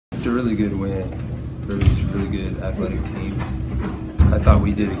It's a really good win. It's a really good athletic team. I thought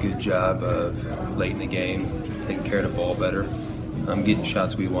we did a good job of late in the game, taking care of the ball better, getting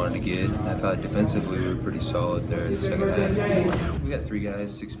shots we wanted to get. I thought defensively we were pretty solid there in the second half. We got 3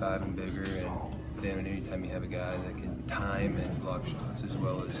 guys, 6'5" and bigger, and then anytime you have a guy that can time and block shots as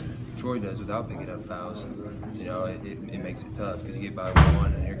well as Troy does without picking up fouls, you know, it makes it tough because you get by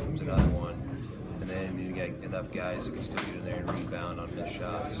one and here comes another one. And then you get enough guys that can still get in there and rebound on missed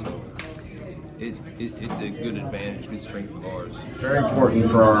shots. So it's a good advantage, good strength of ours. Very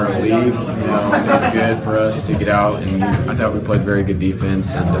important for our league. You know, it was good for us to get out, and I thought we played very good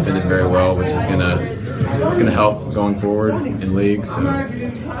defense and defended very well, which is gonna help going forward in league. So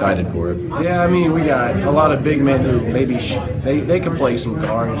excited for it. Yeah, I mean, we got a lot of big men who maybe they can play some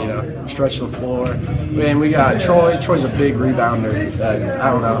guard, you know, stretch the floor. And we got Troy. Troy's a big rebounder.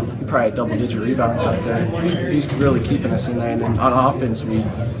 I don't know, he probably had double-digit rebounds out there. He's really keeping us in there. And then on offense, we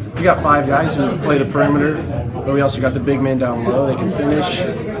got 5 guys who play the perimeter, but we also got the big men down low. They can finish.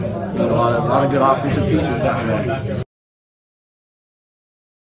 A lot of good offensive pieces down there.